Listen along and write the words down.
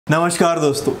Namaskar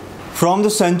dosto. From the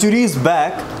centuries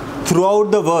back,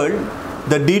 throughout the world,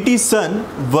 the deity sun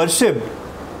worshipped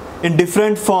in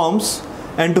different forms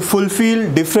and to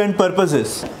fulfill different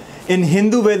purposes. In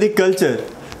Hindu Vedic culture,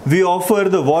 we offer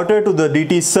the water to the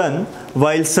deity sun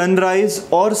while sunrise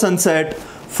or sunset,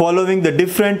 following the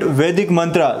different Vedic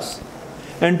mantras.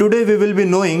 And today we will be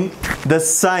knowing the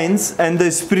science and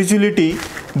the spirituality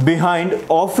behind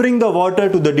offering the water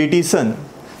to the deity sun.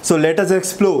 So let us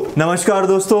explore. Namaskar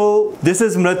dosto, this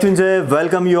is Mrityunjay.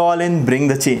 Welcome you all in Bring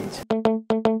the Change.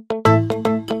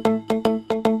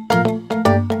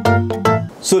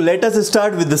 So let us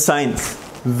start with the science.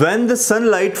 When the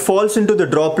sunlight falls into the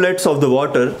droplets of the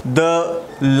water, the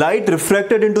light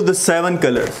refracted into the 7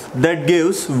 colors that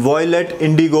gives violet,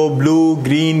 indigo, blue,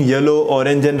 green, yellow,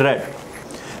 orange and red.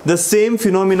 The same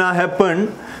phenomena happen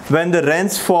when the rain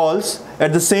falls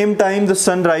at the same time the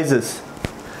sun rises.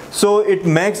 So it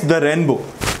makes the rainbow.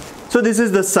 So this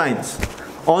is the science.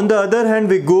 On the other hand,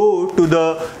 we go to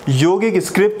the yogic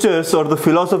scriptures or the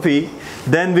philosophy,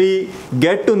 then we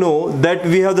get to know that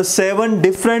we have the 7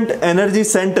 different energy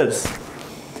centers.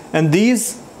 And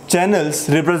these channels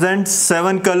represent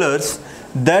 7 colors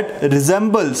that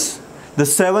resembles the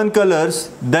 7 colors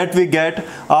that we get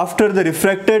after the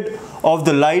refracted of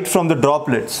the light from the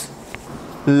droplets.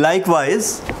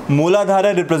 Likewise,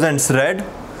 Mooladhara represents red,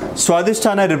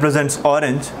 Swadhisthana represents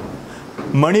orange,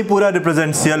 Manipura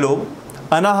represents yellow,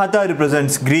 Anahata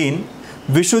represents green,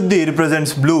 Vishuddhi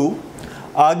represents blue,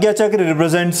 Agya Chakra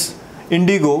represents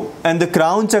indigo, and the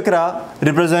crown chakra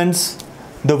represents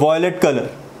the violet color,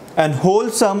 and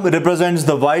wholesome represents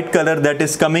the white color that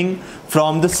is coming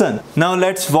from the sun. Now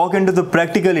let's walk into the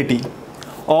practicality.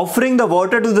 Offering the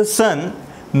water to the sun,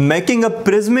 making a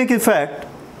prismatic effect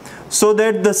so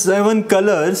that the 7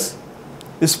 colors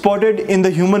spotted in the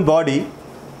human body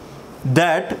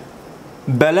that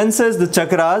balances the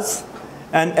chakras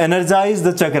and energize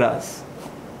the chakras.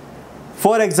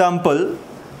 For example,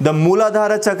 the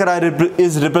Mooladhara chakra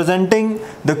is representing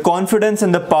the confidence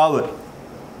and the power.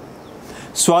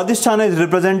 Swadhisthana is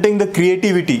representing the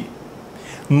creativity.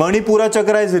 Manipura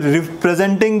chakra is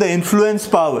representing the influence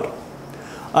power.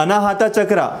 Anahata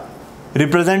chakra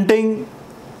representing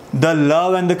the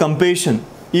love and the compassion,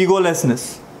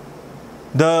 egolessness.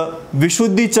 The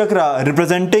Vishuddhi chakra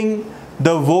representing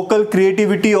the vocal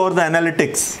creativity or the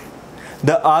analytics.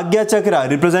 The Agya chakra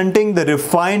representing the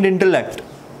refined intellect.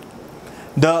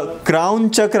 The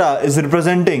crown chakra is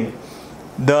representing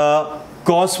the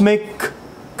cosmic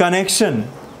connection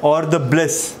or the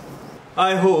bliss.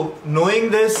 I hope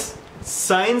knowing this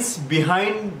science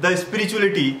behind the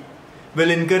spirituality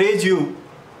will encourage you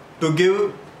to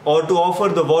give or to offer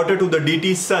the water to the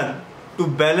deity sun to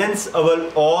balance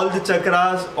all the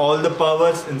chakras, all the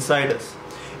powers inside us.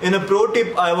 In a pro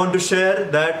tip, I want to share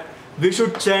that we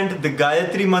should chant the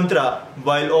Gayatri mantra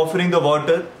while offering the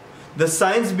water. The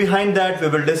science behind that we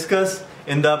will discuss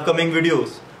in the upcoming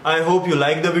videos. I hope you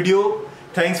like the video.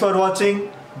 Thanks for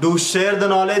watching. Do share the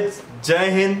knowledge.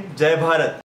 Jai Hind, Jai Bharat.